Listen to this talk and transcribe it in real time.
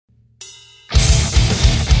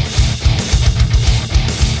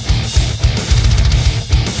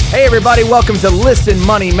Hey everybody, welcome to Listen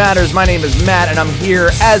Money Matters. My name is Matt, and I'm here,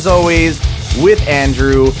 as always, with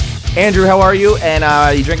Andrew. Andrew, how are you?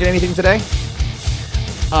 And you drinking anything today?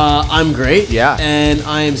 I'm great. Yeah. And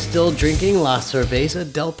I am still drinking La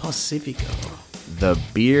Cerveza del Pacifico. The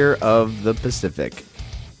beer of the Pacific.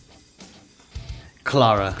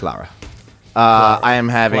 Clara. I am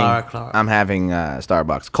having Clara. I'm having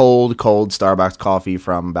Starbucks cold Starbucks coffee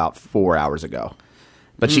from about 4 hours ago.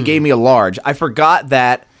 But she gave me a large. I forgot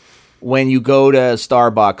that when you go to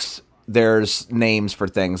Starbucks, there's names for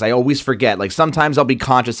things. I always forget. Like sometimes I'll be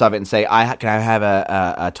conscious of it and say, "Can I have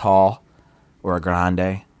a tall or a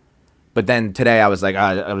grande?" But then today I was like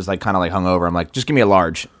kind of like hungover. I'm like, just give me a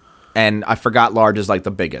large, and I forgot large is like the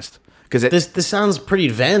biggest. This sounds pretty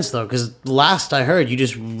advanced though, because last I heard you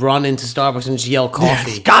just run into Starbucks and just yell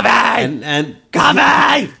coffee. Yes, coffee! And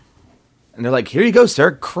Coffee! And they're like, "Here you go, sir.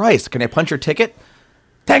 Christ, can I punch your ticket?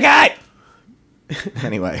 Ticket!"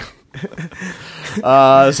 Anyway.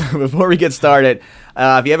 So before we get started,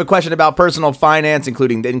 if you have a question about personal finance,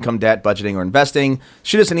 including income, debt, budgeting, or investing,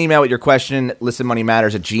 shoot us an email with your question,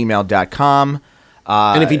 listenmoneymatters@gmail.com.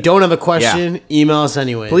 and if you don't have a question, email us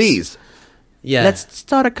anyways. Please. Yeah. Let's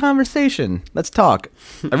start a conversation. Let's talk.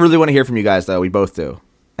 I really want to hear from you guys, though. We both do.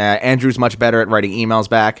 Andrew's much better at writing emails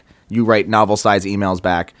back. You write novel-sized emails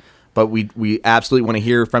back. But we absolutely want to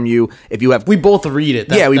hear from you. If you have, we both read it.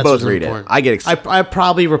 We that's both really read important. it. I get excited. I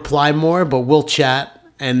probably reply more, but we'll chat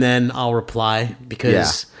and then I'll reply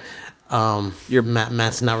because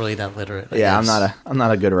Matt's not really that literate. I guess. I'm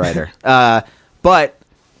not a good writer. But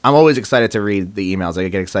I'm always excited to read the emails. I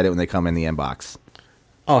get excited when they come in the inbox.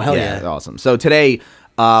 Oh hell yeah! Awesome. So today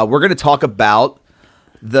we're going to talk about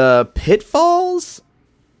the pitfalls.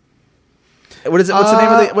 What is it? What's the name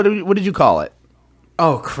of it? What did you call it?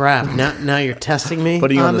 Oh crap! Now you're testing me.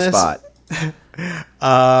 Putting you on the this? spot.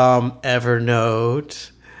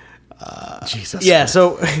 Evernote. Jesus. Yeah.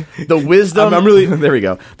 So the wisdom. I'm really there. We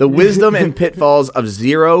go. The wisdom and pitfalls of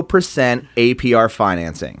 0% APR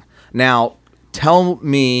financing. Now, tell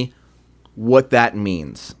me what that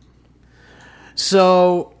means.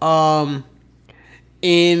 So,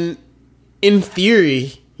 in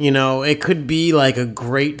theory, it could be like a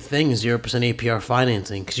great thing, 0% APR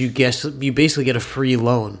financing, because you basically get a free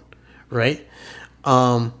loan, right?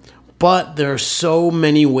 But there are so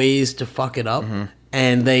many ways to fuck it up,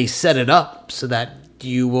 and they set it up so that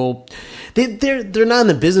you will. They're not in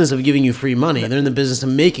the business of giving you free money. They're in the business of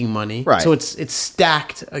making money. Right. So it's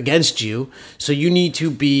stacked against you. So you need to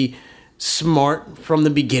be smart from the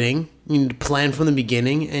beginning. You need to plan from the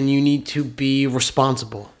beginning, and you need to be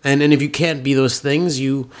responsible. And if you can't be those things,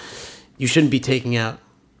 you shouldn't be taking out.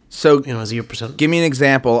 So 0%. Give me an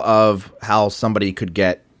example of how somebody could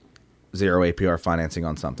get 0 APR financing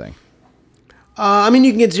on something. You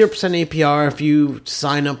can get 0% APR if you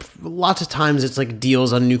sign up. Lots of times it's like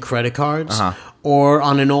deals on new credit cards or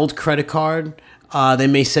on an old credit card. They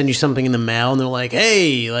may send you something in the mail and they're like,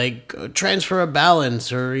 hey, like transfer a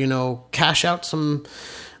balance or, cash out some,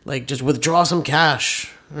 like just withdraw some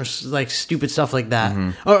cash or like stupid stuff like that.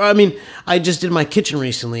 Or, I just did my kitchen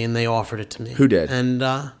recently and they offered it to me. Who did? And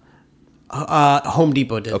Home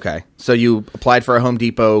Depot did. Okay. So you applied for a Home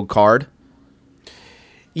Depot card?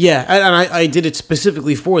 Yeah, and I did it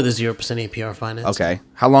specifically for the 0% APR finance. Okay.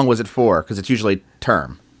 How long was it for? Because it's usually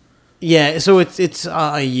term. Yeah, so it's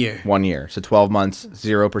a year. 1 year. So 12 months,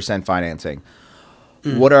 0% financing.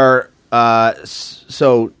 What are,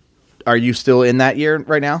 so are you still in that year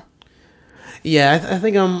right now? Yeah, I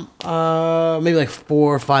think I'm maybe like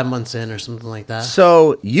 4 or 5 months in or something like that.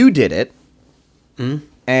 So you did it.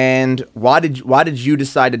 And why did you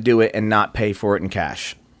decide to do it and not pay for it in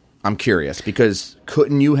cash? I'm curious, because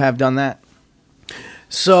couldn't you have done that?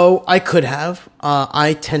 So I could have.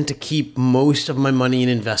 I tend to keep most of my money in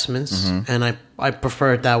investments, and I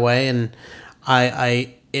prefer it that way. And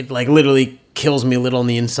it like literally kills me a little on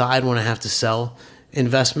the inside when I have to sell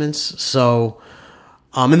investments. So,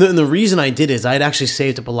 and the reason I did is I'd actually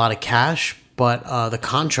saved up a lot of cash, but the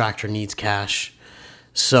contractor needs cash.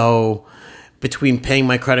 So between paying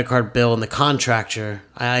my credit card bill and the contractor,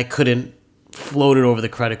 I couldn't float it over the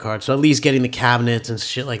credit card. So at least getting the cabinets and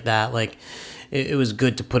shit like that, like it was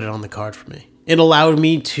good to put it on the card for me. It allowed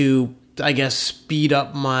me to, I guess, speed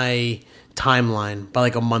up my timeline by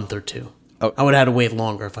like a month or two. Oh. I would have had to wait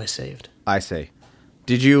longer if I saved. I see.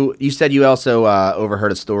 You said you also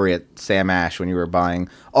overheard a story at Sam Ash when you were buying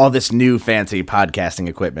all this new fancy podcasting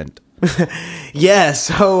equipment. Yeah,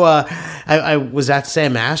 so I was at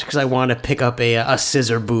Sam Ash because I wanted to pick up a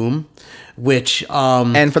scissor boom, which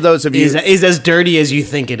and for those of you is as dirty as you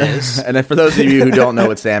think it is. And for those of you who don't know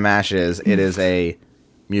what Sam Ash is, it is a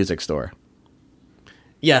music store.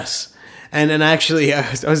 Yes. And actually, I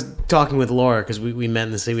was talking with Laura because we met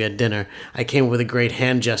and say we had dinner. I came up with a great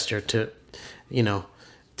hand gesture to,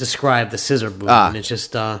 describe the scissor boom. And it's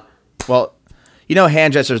just... well,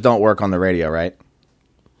 hand gestures don't work on the radio, right?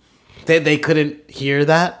 They couldn't hear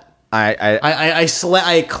that?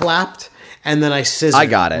 I clapped and then I scissored I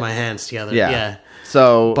got it. My hands together. Yeah. Yeah.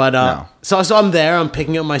 So, but no. so I'm there. I'm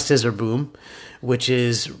picking up my scissor boom, which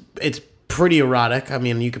it's pretty erotic. I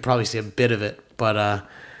mean, you could probably see a bit of it, but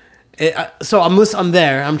so I'm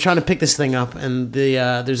there. I'm trying to pick this thing up, and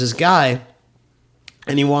there's this guy,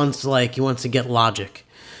 and he wants to get Logic,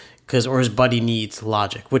 or his buddy needs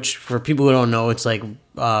Logic, which for people who don't know, it's like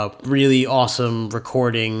really awesome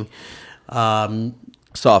recording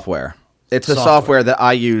software. It's the software that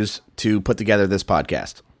I use to put together this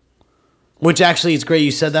podcast. Which actually, it's great you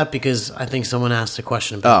said that because I think someone asked a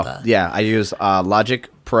question about that. Yeah, I use Logic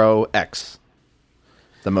Pro X,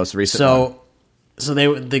 the most recent one. So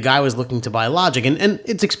the guy was looking to buy Logic, and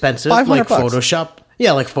it's expensive. $500 like bucks. Photoshop.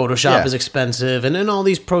 Yeah, like Photoshop is expensive, and all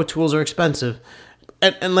these Pro Tools are expensive,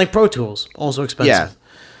 and like Pro Tools also expensive. Yeah.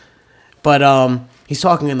 But he's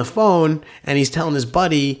talking on the phone, and he's telling his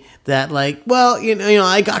buddy that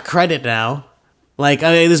I got credit now.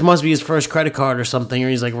 This must be his first credit card or something, or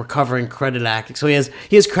he's like recovering credit act. So he has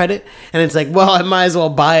credit, and it's like, well, I might as well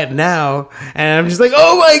buy it now. And I'm just like,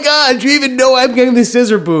 oh my god, do you even know I'm getting the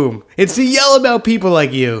scissor boom? It's to yell about people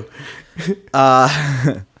like you.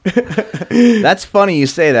 That's funny you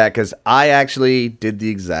say that because I actually did the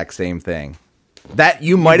exact same thing. That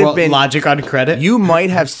you might have been Logic on credit. You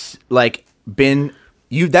might have been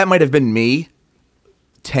you. That might have been me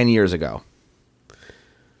 10 years ago.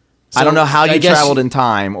 So I don't know how you traveled in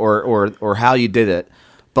time or how you did it,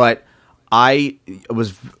 but I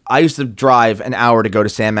used to drive an hour to go to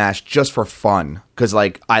Sam Ash just for fun because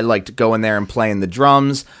I liked going there and playing the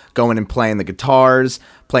drums, going and playing the guitars,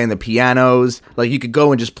 playing the pianos. You could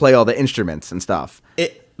go and just play all the instruments and stuff.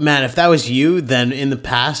 Man, if that was you, then in the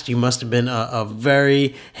past you must have been a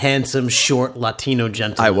very handsome, short Latino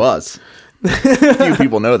gentleman. I was. Few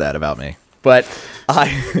people know that about me, but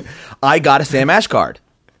I got a Sam Ash card.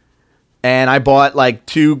 And I bought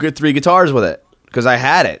 3 guitars with it because I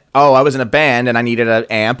had it. Oh, I was in a band and I needed an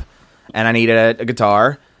amp and I needed a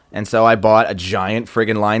guitar. And so I bought a giant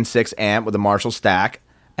friggin' Line 6 amp with a Marshall stack.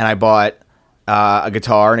 And I bought a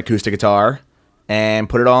guitar, an acoustic guitar, and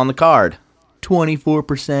put it all on the card.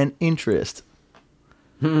 24% interest.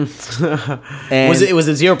 Was it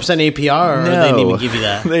 0% APR or no, they didn't even give you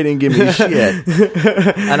that? They didn't give me shit.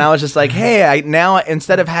 And I was just like, hey, now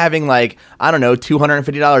instead of having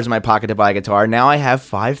 $250 in my pocket to buy a guitar, now I have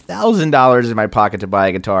 $5,000 in my pocket to buy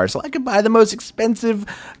a guitar. So I could buy the most expensive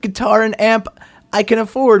guitar and amp I can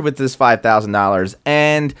afford with this $5,000.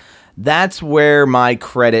 And that's where my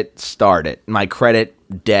credit started. My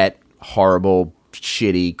credit debt, horrible,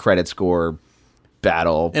 shitty credit score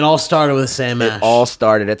battle. It all started with Sam Ash. It all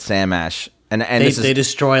started at Sam Ash. And they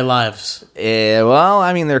destroy lives. Well,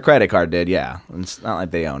 I mean, their credit card did, yeah. It's not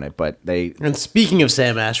like they own it, but they... And speaking of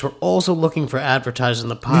Sam Ash, we're also looking for advertisers on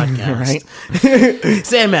the podcast. Right?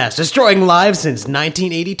 Sam Ash, destroying lives since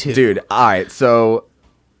 1982. Dude, all right, so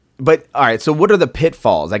what are the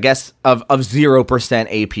pitfalls, I guess, of 0%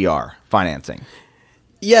 APR financing?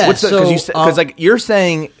 Yeah, because you're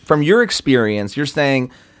saying, from your experience, you're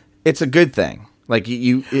saying it's a good thing.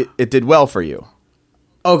 It did well for you.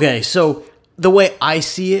 Okay, so the way I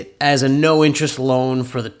see it, as a no-interest loan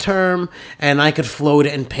for the term, and I could float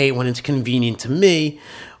it and pay it when it's convenient to me.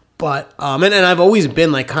 But and I've always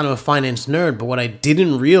been kind of a finance nerd. But what I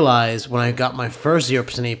didn't realize when I got my first 0%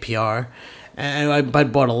 APR, and I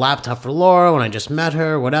bought a laptop for Laura when I just met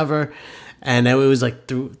her, whatever, and it was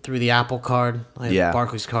through the Apple card,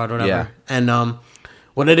 Barclays card, whatever. Yeah. And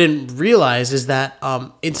what I didn't realize is that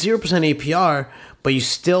it's 0% APR, but you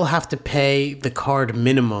still have to pay the card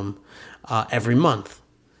minimum every month.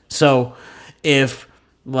 So if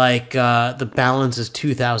the balance is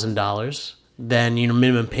 $2,000, then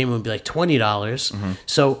minimum payment would be $20. Mm-hmm.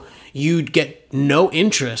 So you'd get no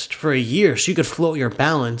interest for a year. So you could float your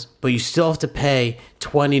balance, but you still have to pay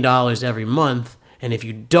 $20 every month. And if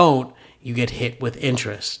you don't, you get hit with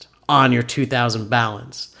interest on your $2,000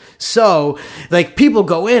 balance. So, people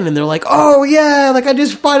go in and they're like, oh, yeah, I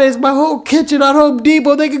just financed my whole kitchen on Home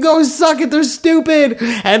Depot. They could go suck it. They're stupid.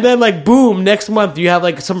 And then, boom, next month you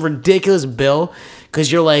have, some ridiculous bill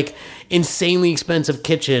because you're, insanely expensive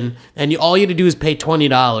kitchen and all you have to do is pay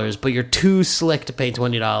 $20, but you're too slick to pay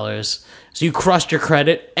 $20. So you crushed your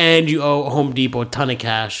credit and you owe Home Depot a ton of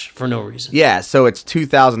cash for no reason. Yeah, so it's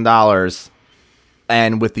 $2,000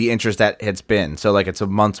 and with the interest that it's been. So, it's a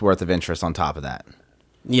month's worth of interest on top of that.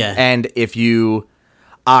 Yeah. And if you...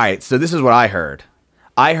 All right, so this is what I heard.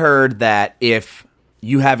 I heard that if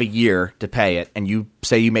you have a year to pay it, and you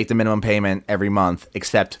say you make the minimum payment every month,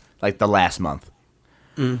 except like the last month,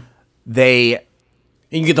 they,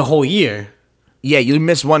 And you get the whole year. yeah, you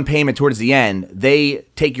miss one payment towards the end. They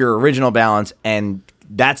take your original balance, and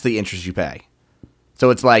that's the interest you pay. So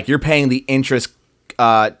it's like you're paying the interest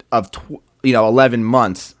of 11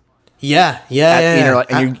 months. Yeah.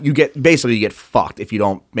 And you get fucked if you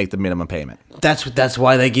don't make the minimum payment. That's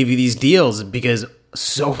why they give you these deals, because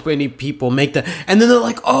so many people make the, and then they're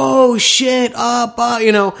like, oh shit,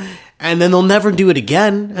 and then they'll never do it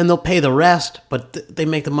again, and they'll pay the rest, but they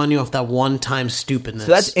make the money off that one time stupidness.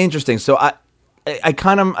 So that's interesting. So I'm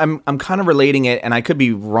kind of relating it, and I could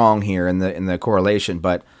be wrong here in the correlation,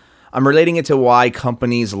 but I'm relating it to why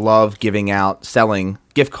companies love selling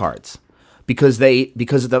gift cards. Because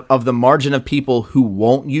of the margin of people who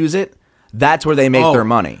won't use it, that's where they make their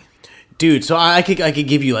money. Dude, so I could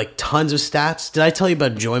give you like tons of stats. Did I tell you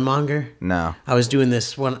about Joymonger? No. I was doing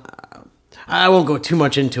this one. I won't go too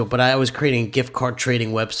much into it, but I was creating a gift card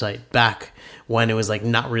trading website back when it was like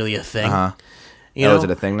not really a thing. Is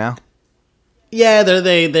it a thing now? Yeah,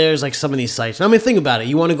 there's like some of these sites. I mean, think about it.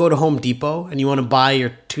 You want to go to Home Depot and you want to buy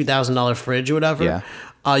your $2,000 fridge or whatever. Yeah.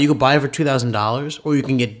 You could buy it for $2,000, or you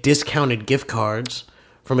can get discounted gift cards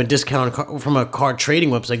from a card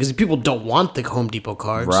trading website, because people don't want the Home Depot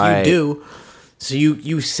cards. Right. You do. So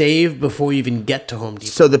you save before you even get to Home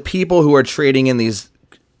Depot. So the people who are trading in these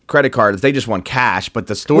credit cards, they just want cash, but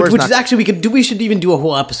the stores, which is actually we should even do a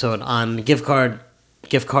whole episode on gift card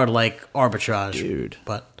like arbitrage, dude.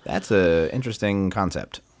 But that's a interesting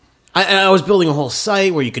concept. I was building a whole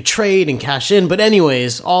site where you could trade and cash in. But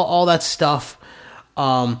anyways, all that stuff.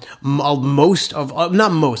 A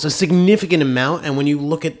significant amount, and when you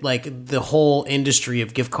look at like the whole industry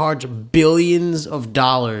of gift cards, billions of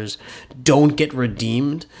dollars don't get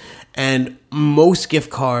redeemed, and most gift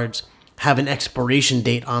cards have an expiration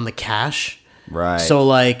date on the cash. Right. So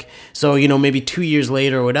maybe 2 years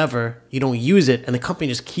later or whatever, you don't use it, and the company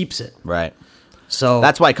just keeps it. Right. So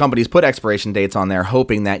that's why companies put expiration dates on there,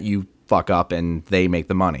 hoping that you fuck up and they make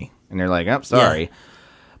the money, and they're like, "Oh, sorry,"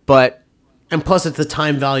 but. And plus, it's the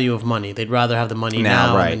time value of money. They'd rather have the money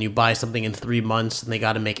now, right. and you buy something in 3 months, and they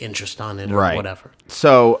got to make interest on it or whatever.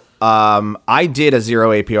 So I did a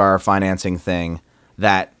zero APR financing thing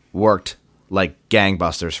that worked like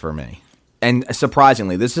gangbusters for me. And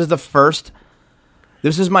surprisingly, this is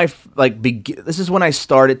when I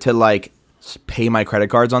started to like pay my credit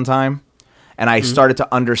cards on time, and I started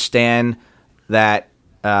to understand that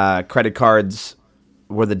credit cards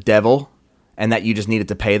were the devil, and that you just needed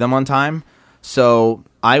to pay them on time. So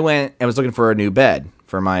I was looking for a new bed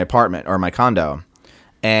for my apartment or my condo,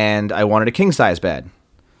 and I wanted a king-size bed.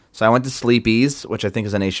 So I went to Sleepy's, which I think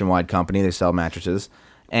is a nationwide company. They sell mattresses.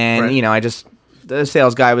 And, the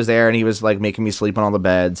sales guy was there, and he was like making me sleep on all the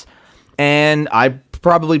beds. And I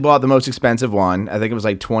probably bought the most expensive one. I think it was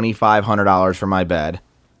like $2,500 for my bed.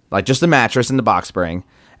 Like just the mattress and the box spring.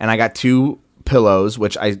 And I got 2 pillows,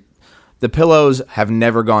 the pillows have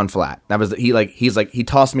never gone flat. That was he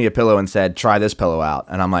tossed me a pillow and said, "Try this pillow out."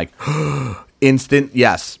 And I'm like, instant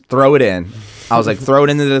yes, throw it in. I was like, throw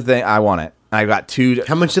it into the thing. I want it. And I got 2.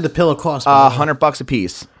 How much did the pillow cost? $100 a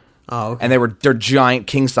piece. Oh, okay. And they're giant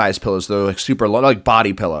king size pillows. They're like super low, like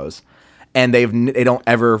body pillows, and they don't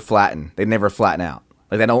ever flatten. They never flatten out.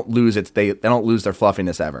 Like they don't lose they don't lose their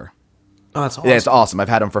fluffiness ever. Oh, that's awesome. Yeah, it's awesome. I've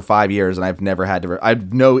had them for 5 years, and I've never had to.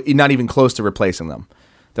 Not even close to replacing them.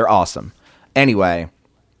 They're awesome. Anyway,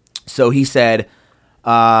 so he said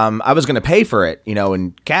I was going to pay for it,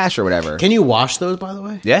 in cash or whatever. Can you wash those, by the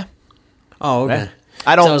way? Yeah. Oh, okay. Yeah.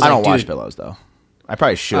 I don't wash pillows though. I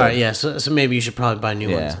probably should. All right, yeah. So maybe you should probably buy new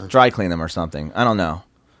ones. Huh? Dry clean them or something. I don't know,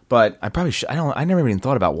 but I probably should. I never even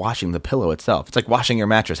thought about washing the pillow itself. It's like washing your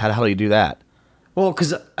mattress. How the hell do you do that? Well,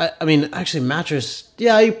 because actually, mattress.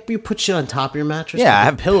 Yeah, you put shit on top of your mattress. Yeah,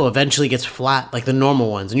 the pillow eventually gets flat, like the normal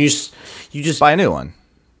ones, and you just buy a new one.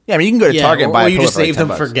 Yeah, I mean, you can go to Target and buy a pillow you just for like save them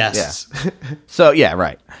 $10. for guests. Yeah. So, yeah,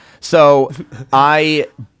 right. So, I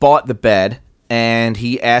bought the bed, and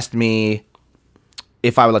he asked me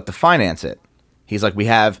if I would like to finance it. He's like, we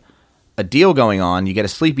have a deal going on. You get a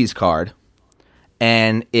Sleepy's card,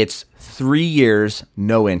 and it's 3 years,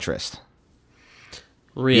 no interest.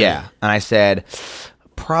 Really? Yeah. And I said,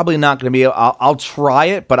 probably not going to be. I'll try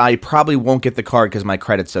it, but I probably won't get the card because my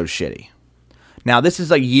credit's so shitty. Now, this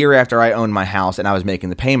is a year after I owned my house and I was making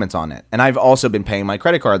the payments on it. And I've also been paying my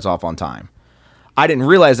credit cards off on time. I didn't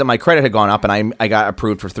realize that my credit had gone up, and I got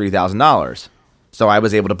approved for $3,000. So I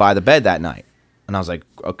was able to buy the bed that night. And I was like,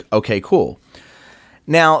 okay, cool.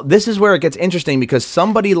 Now, this is where it gets interesting because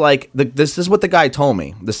somebody this is what the guy told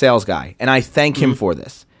me, the sales guy, and I thank him for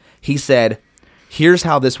this. He said, here's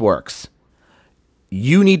how this works.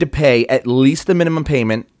 You need to pay at least the minimum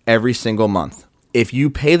payment every single month. If you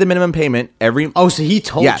pay the minimum payment so he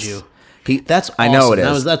told yes, you. That's awesome. I know it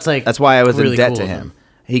is. That's why I was really in debt cool to of him.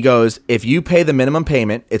 He goes, if you pay the minimum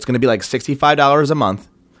payment, it's going to be like $65 a month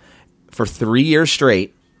for 3 years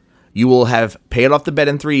straight. You will have paid off the bed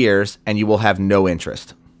in 3 years, and you will have no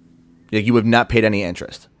interest. Like, you have not paid any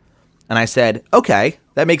interest. And I said, okay,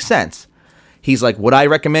 that makes sense. He's like, what I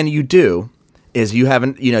recommend you do is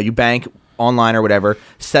you bank online or whatever,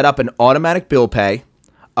 set up an automatic bill pay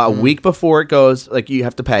a week before it goes, like you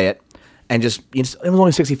have to pay it, and it was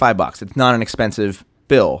only $65. It's not an expensive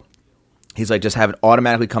bill. He's like, just have it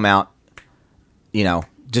automatically come out,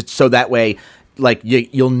 just so that way, like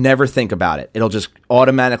you'll never think about it. It'll just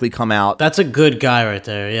automatically come out. That's a good guy right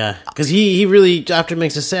there, yeah. Because he really, after he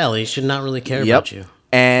makes a sale, he should not really care about you.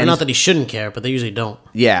 And or not that he shouldn't care, but they usually don't.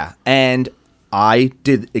 Yeah, and I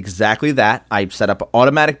did exactly that. I set up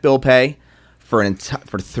automatic bill pay for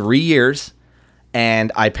 3 years,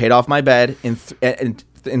 and I paid off my bed in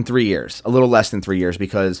 3 years, a little less than 3 years,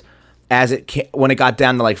 because when it got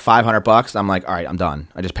down to like $500, I'm like, all right, I'm done.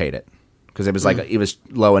 I just paid it because it was like it was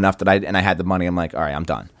low enough that I had the money. I'm like, all right, I'm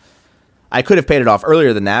done. I could have paid it off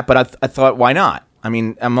earlier than that, but I thought, why not? I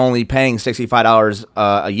mean, I'm only paying $65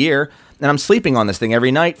 a year, and I'm sleeping on this thing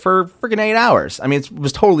every night for freaking 8 hours. I mean, it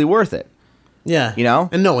was totally worth it. Yeah,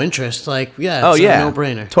 and no interest. Like, it's a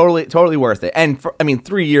no-brainer. Totally worth it. And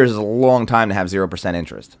 3 years is a long time to have 0%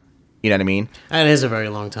 interest. You know what I mean? That is a very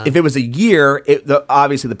long time. If it was a year,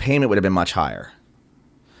 obviously the payment would have been much higher.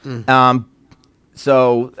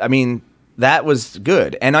 So, I mean, that was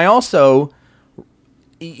good. And I also,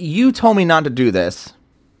 you told me not to do this.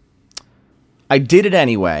 I did it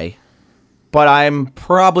anyway, but I'm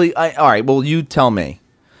probably, all right, well, you tell me.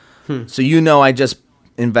 So, I just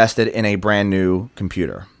invested in a brand new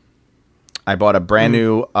computer. I bought a brand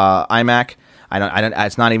new iMac.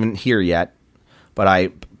 It's not even here yet, but I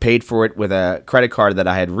paid for it with a credit card that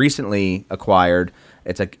I had recently acquired.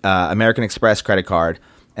 It's a American Express credit card,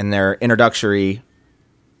 and their introductory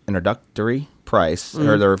price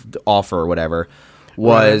or their offer or whatever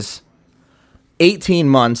was 18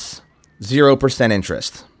 months, 0%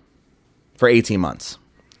 interest for 18 months.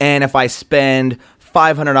 And if I spend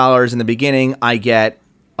 $500 in the beginning, I get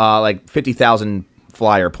like 50,000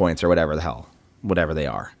 flyer points or whatever they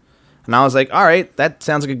are. And I was like, all right, that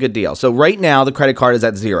sounds like a good deal. So right now the credit card is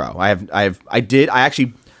at zero. I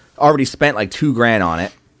actually already spent like $2,000 on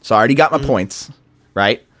it. So I already got my points,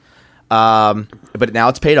 right? But now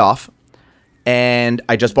it's paid off. And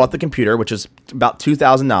I just bought the computer, which is about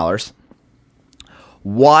 $2,000.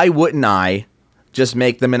 Why wouldn't I just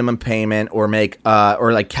make the minimum payment or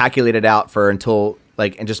calculate it out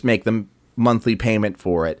and just make the monthly payment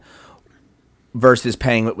for it versus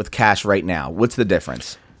paying it with cash right now? What's the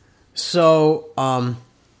difference? So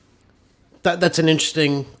that's an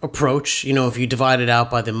interesting approach. If you divide it out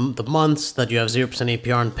by the months that you have 0%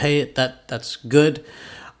 APR and pay it, that's good.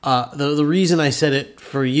 The reason I said it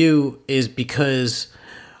for you is because,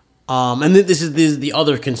 and this is the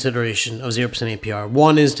other consideration of 0% APR.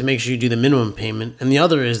 One is to make sure you do the minimum payment, and the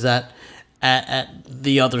other is that at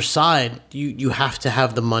the other side, you have to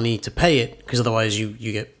have the money to pay it, because otherwise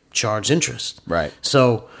you get charged interest. Right.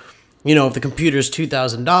 So, if the computer's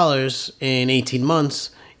 $2,000 in 18 months,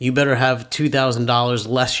 you better have $2,000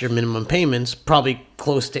 less your minimum payments, probably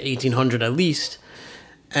close to $1,800 at least.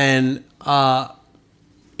 And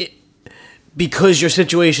because your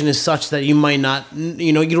situation is such that you might not,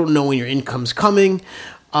 you don't know when your income's coming,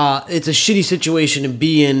 it's a shitty situation to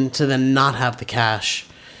be in to then not have the cash.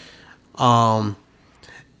 And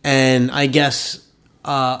I guess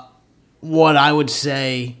what I would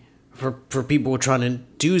say for people who are trying to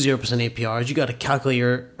do 0% APR is you got to calculate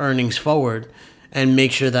your earnings forward and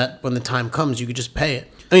make sure that when the time comes, you could just pay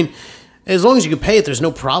it. I mean, as long as you can pay it, there's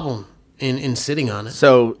no problem in sitting on it.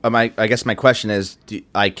 So I guess my question is,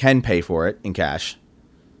 I can pay for it in cash.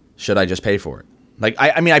 Should I just pay for it? Like,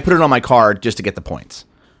 I put it on my card just to get the points,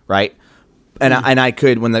 right? And I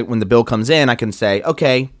could, when the bill comes in, I can say,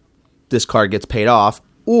 okay, this card gets paid off,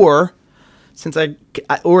 or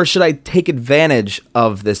should I take advantage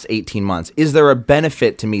of this 18 months? Is there a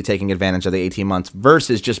benefit to me taking advantage of the 18 months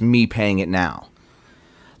versus just me paying it now?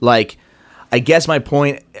 Like, I guess my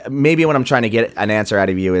point, maybe what I'm trying to get an answer out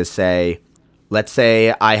of you is let's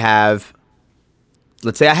say I have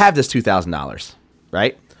this $2,000,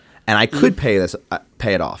 right? And I could pay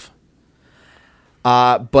it off.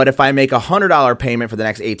 But if I make $100 payment for the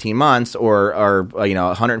next 18 months or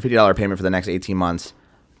 $150 payment for the next 18 months,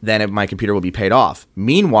 then my computer will be paid off.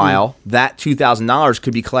 Meanwhile, that $2,000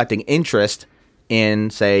 could be collecting interest in,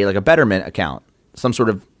 say, like a Betterment account, some sort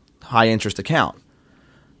of high interest account.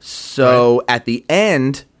 So at the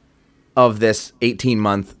end of this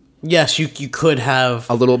 18-month, yes, you could have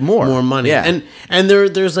a little more money. Yeah. And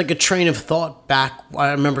there's like a train of thought back.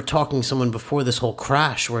 I remember talking to someone before this whole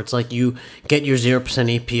crash where it's like you get your 0%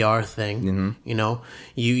 APR thing. You know,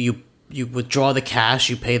 you withdraw the cash,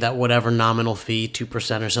 you pay that whatever nominal fee,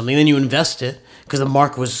 2% or something, then you invest it because the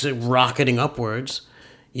market was rocketing upwards.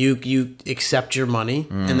 You accept your money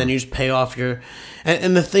and then you just pay off your.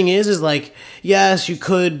 And the thing is like, yes, you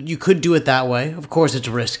could do it that way. Of course, it's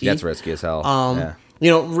risky. That's risky as hell. Yeah. You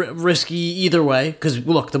know, risky either way because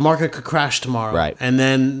look, the market could crash tomorrow, right? And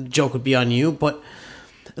then joke would be on you. But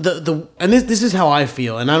this is how I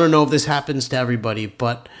feel, and I don't know if this happens to everybody,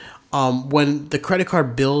 but when the credit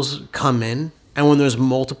card bills come in and when there's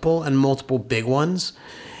multiple big ones,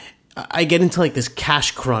 I get into like this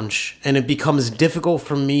cash crunch, and it becomes difficult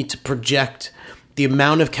for me to project the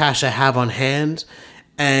amount of cash I have on hand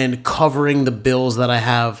and covering the bills that I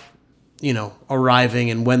have, you know, arriving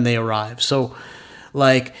and when they arrive. So,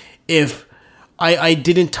 like, if I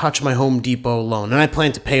didn't touch my Home Depot loan, and I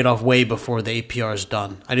plan to pay it off way before the APR is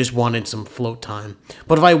done. I just wanted some float time.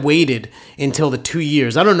 But if I waited until the 2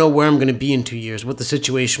 years, I don't know where I'm going to be in 2 years, what the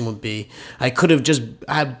situation would be. I could have just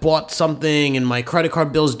had bought something and my credit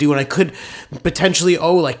card bill's due, and I could potentially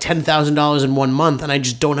owe like $10,000 in 1 month, and I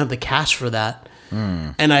just don't have the cash for that.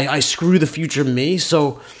 And I screw the future me.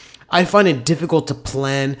 So I find it difficult to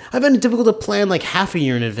plan. I find it difficult to plan like half a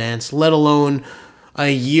year in advance, let alone a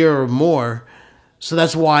year or more. So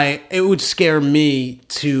that's why it would scare me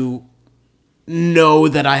to know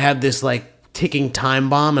that I have this like ticking time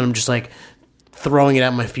bomb and I'm just like throwing it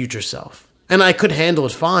at my future self. And I could handle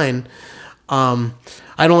it fine. I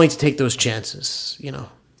don't like to take those chances, you know.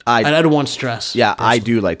 I don't want stress. Yeah, personally. I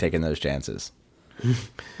do like taking those chances,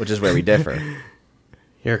 which is where we differ.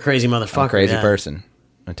 You're a crazy motherfucker. I'm a crazy person.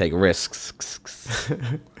 I take risks.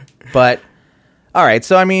 But, all right,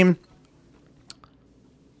 so I mean,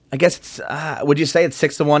 I guess it's, would you say it's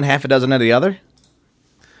 6-1, half a dozen of the other?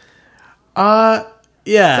 Yeah.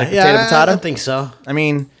 Like potato, potato? I think so. I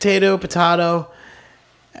mean, potato.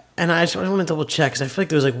 And I want to double check because I feel like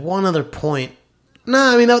there was like one other point. No,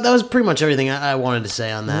 I mean, that was pretty much everything I wanted to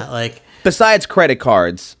say on that. Like, besides credit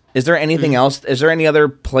cards, is there anything else? Is there any other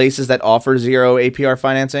places that offer 0 APR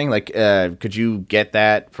financing? Like, could you get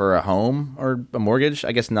that for a home or a mortgage?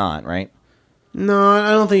 I guess not, right? No,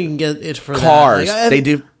 I don't think you can get it for cars. That. Like, they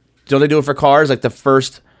do. Don't they do it for cars? Like the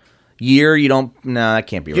first year, you don't. No, that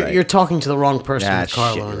can't be right. You're talking to the wrong person with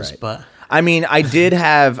car loans. Right. But I mean, I did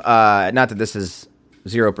have. Not that this is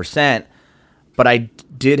 0%, but I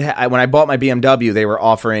did. When I bought my BMW, they were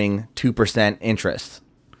offering 2% interest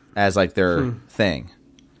as like their thing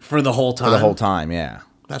for the whole time. For the whole time, yeah.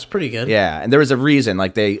 That's pretty good. Yeah, and there was a reason.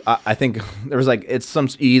 Like I think there was like it's some.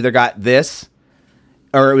 You either got this,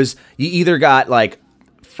 or it was you either got like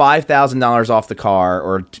 $5,000 off the car,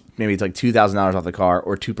 or maybe it's like $2,000 off the car,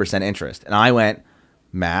 or 2% interest. And I went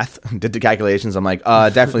math, did the calculations. I'm like,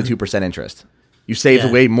 definitely 2% interest. You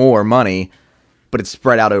saved way more money, but it's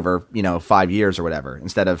spread out over 5 years or whatever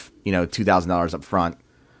instead of $2,000 up front.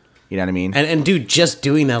 You know what I mean? And dude, just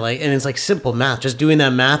doing that, like, and it's like simple math. Just doing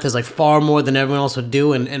that math is like far more than everyone else would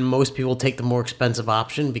do, and most people take the more expensive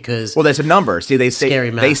option because there's a number. See, they say scary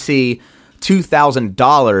math. They see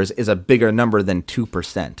 $2,000 is a bigger number than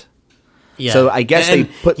 2%. Yeah. So I guess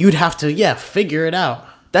you'd have to figure it out.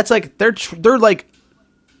 That's like they're like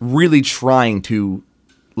really trying to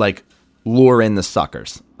like lure in the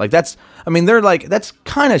suckers. Like that's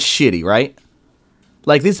kind of shitty, right?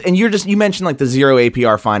 Like this, and you mentioned like the 0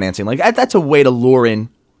 APR financing. Like that's a way to lure in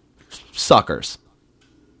suckers,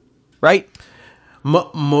 right?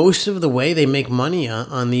 Most of the way they make money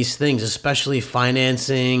on these things, especially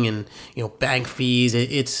financing and bank fees,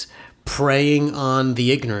 it's preying on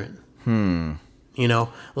the ignorant.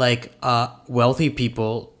 Like wealthy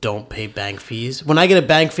people don't pay bank fees. When I get a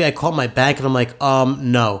bank fee, I call my bank and I'm like,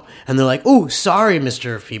 no, and they're like, oh, sorry,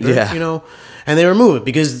 Mr. Fieber, and they remove it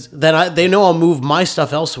because then they know I'll move my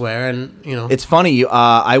stuff elsewhere, and It's funny.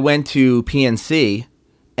 I went to PNC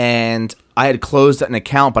and I had closed an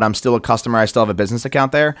account, but I'm still a customer. I still have a business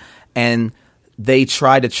account there. And they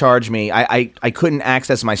tried to charge me. I couldn't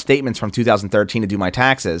access my statements from 2013 to do my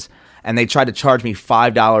taxes. And they tried to charge me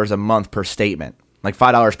 $5 a month per statement. Like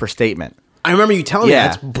 $5 per statement. I remember you telling me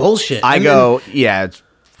that's bullshit. I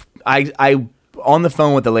on the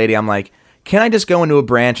phone with the lady, I'm like, can I just go into a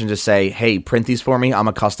branch and just say, hey, print these for me? I'm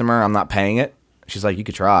a customer. I'm not paying it. She's like, you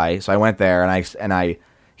could try. So I went there and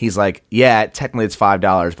He's like, yeah, technically it's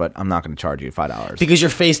 $5, but I'm not going to charge you $5 because you're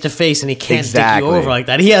face to face and he can't Exactly. dick you over like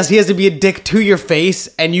that. He has to be a dick to your face,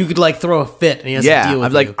 and you could like throw a fit, and he has to deal with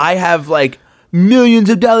I'm like, you. I have like millions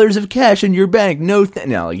of dollars of cash in your bank. No,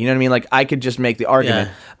 no, you know what I mean? Like I could just make the argument,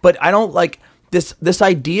 Yeah. but I don't like this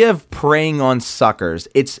idea of preying on suckers.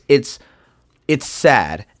 It's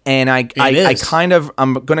sad, and I kind of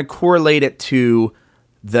I'm going to correlate it to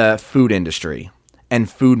the food industry and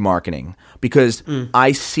food marketing, because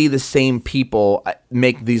I see the same people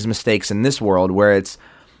make these mistakes in this world where it's,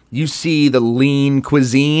 you see the lean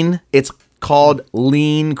cuisine, it's called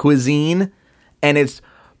lean cuisine, and it's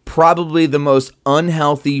probably the most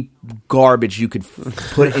unhealthy garbage you could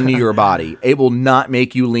put into your body. It will not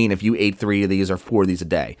make you lean if you ate 3 of these or 4 of these a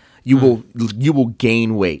day. You will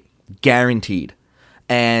gain weight, guaranteed.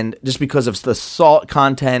 And just because of the salt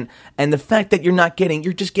content and the fact that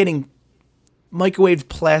you're just getting microwave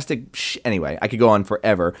plastic. Anyway, I could go on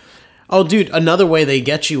forever. Oh, dude, another way they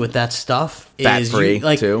get you with that stuff is Fat-free,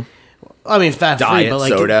 like, too. I mean, fat-free, Diet but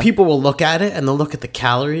like soda. people will look at it and they'll look at the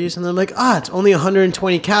calories and they're like, it's only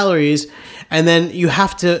 120 calories. And then you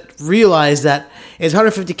have to realize that it's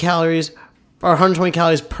 150 calories or 120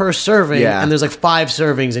 calories per serving. Yeah. And there's like 5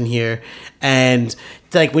 servings in here. And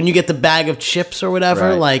like when you get the bag of chips or whatever,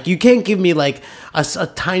 Right. like you can't give me like a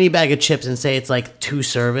tiny bag of chips and say it's like 2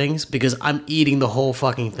 servings, because I'm eating the whole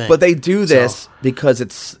fucking thing. But they do this because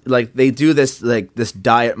it's like they do this like this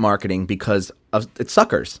diet marketing because of it's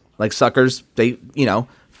suckers. Like suckers, they the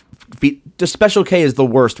Special K is the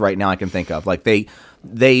worst right now I can think of. Like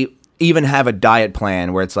they even have a diet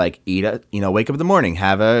plan where it's like wake up in the morning,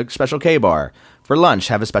 have a Special K bar. For lunch,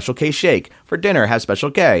 have a Special K shake. For dinner, have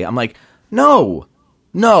Special K. I'm like, no,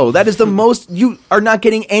 that is the most. You are not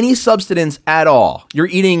getting any substance at all. You're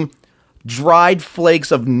eating dried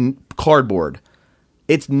flakes of cardboard.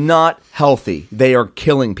 It's not healthy. They are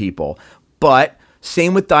killing people. But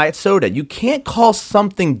same with diet soda. You can't call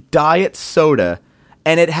something diet soda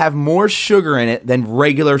and it have more sugar in it than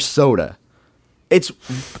regular soda.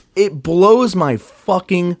 It blows my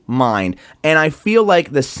fucking mind. And I feel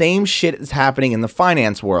like the same shit is happening in the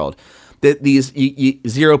finance world. That these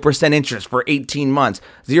 0% interest for 18 months,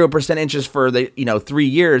 0% interest for the 3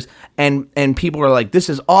 years, and people are like, this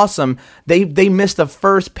is awesome. They missed the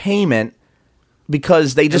first payment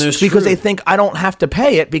because they think I don't have to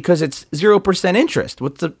pay it because it's 0% interest.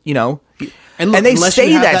 What's the And look, they unless say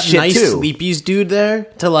you have that shit nice too. Sleepy's dude there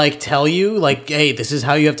to like tell you like, hey, this is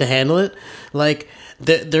how you have to handle it. Like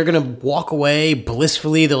they're gonna walk away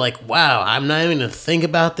blissfully. They're like, wow, I'm not even gonna think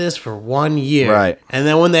about this for 1 year. Right. And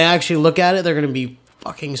then when they actually look at it, they're gonna be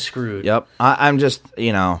fucking screwed. Yep. I'm just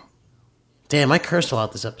Damn, I cursed a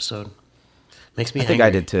lot this episode. Makes me. I think I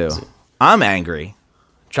did too. I'm angry.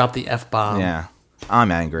 Drop the F-bomb. Yeah.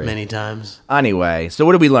 I'm angry. Many times. Anyway, so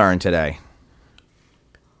what did we learn today?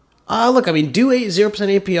 Look, I mean, do 0%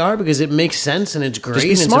 APR because it makes sense and it's great. Just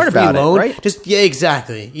be and it's smart a free about it, loan. right? Yeah,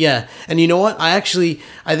 exactly. Yeah, and you know what? I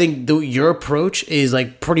think your approach is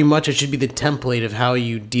like pretty much it should be the template of how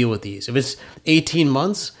you deal with these. If it's 18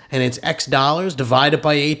 months and it's X dollars, divide it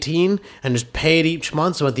by 18 and just pay it each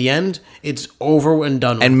month. So at the end, it's over and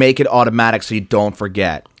done with. And make it automatic so you don't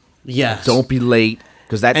forget. Yes. Don't be late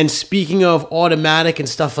because that. And speaking of automatic and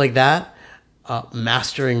stuff like that,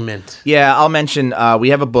 Mastering Mint. Yeah, I'll mention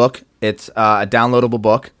we have a book. It's a downloadable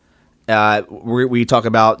book. We talk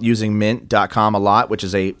about using mint.com a lot, which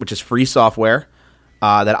is free software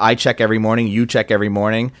that I check every morning, you check every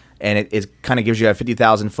morning, and it kind of gives you a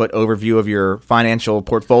 50,000-foot overview of your financial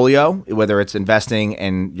portfolio, whether it's investing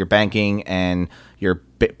and your banking and your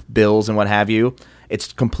bills and what have you.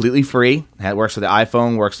 It's completely free. It works with the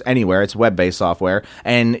iPhone, works anywhere. It's web-based software.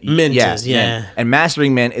 And Mint is. And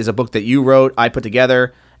Mastering Mint is a book that you wrote, I put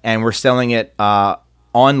together, and we're selling it on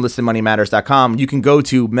listenmoneymatters.com. You can go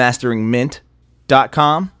to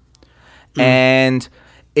masteringmint.com, and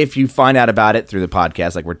if you find out about it through the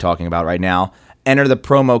podcast like we're talking about right now, enter the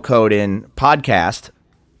promo code in podcast,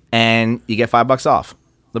 and you get $5 off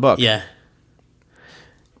the book. Yeah.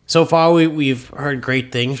 So far, we've heard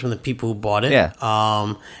great things from the people who bought it. Yeah.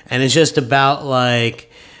 And it's just about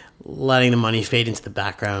like letting the money fade into the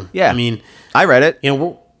background. Yeah. I mean, I read it.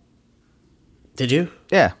 Did you?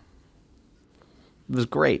 Yeah. It was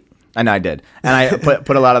great. I know I did. And I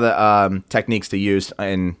put a lot of the techniques to use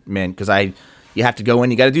in Mint because you have to go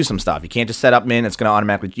in, you got to do some stuff. You can't just set up Mint. It's going to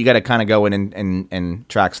automatically, you got to kind of go in and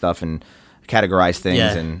track stuff and categorize things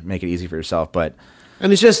and make it easy for yourself.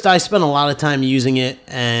 And it's just, I spent a lot of time using it,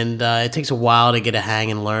 and it takes a while to get a hang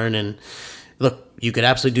and learn. And look, you could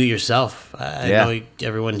absolutely do it yourself. I Yeah. know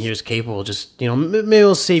everyone here is capable. Just, maybe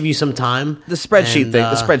it'll save you some time. The spreadsheet And, thing,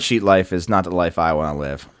 the spreadsheet life is not the life I want to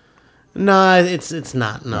live. No, it's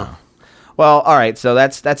not. No. Well, all right, so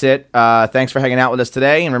that's it. Thanks for hanging out with us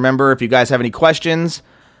today. And remember, if you guys have any questions,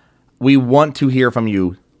 we want to hear from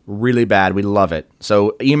you really bad. We love it.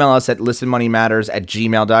 So email us at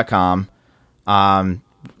listenmoneymatters@gmail.com.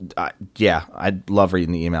 Yeah, I love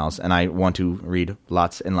reading the emails, and I want to read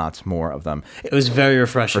lots and lots more of them. It was very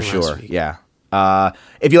refreshing For last sure, week. yeah.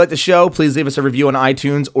 If you like the show, please leave us a review on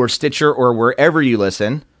iTunes or Stitcher or wherever you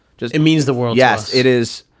listen. Just It means the world to us. Yes, it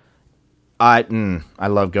is. I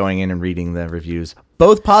love going in and reading the reviews,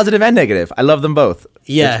 both positive and negative. I love them both.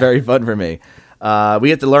 Yeah. It's very fun for me. We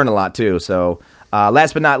get to learn a lot too. So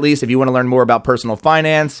last but not least, if you want to learn more about personal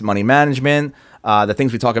finance, money management, the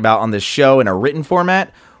things we talk about on this show in a written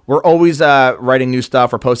format, we're always writing new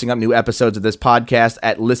stuff. We're posting up new episodes of this podcast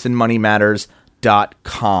at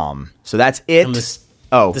listenmoneymatters.com. So that's it. The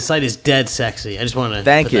site is dead sexy. I just want to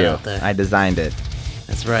Thank put you. that out there. I designed it.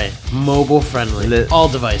 That's right. Mobile friendly. All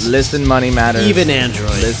devices. Listen Money Matters. Even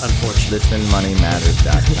Android, unfortunately.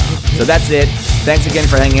 ListenMoneyMatters.com. So that's it. Thanks again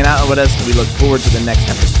for hanging out with us. We look forward to the next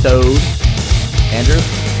episode. Andrew,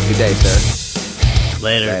 good day, sir.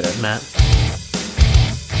 Later, Matt.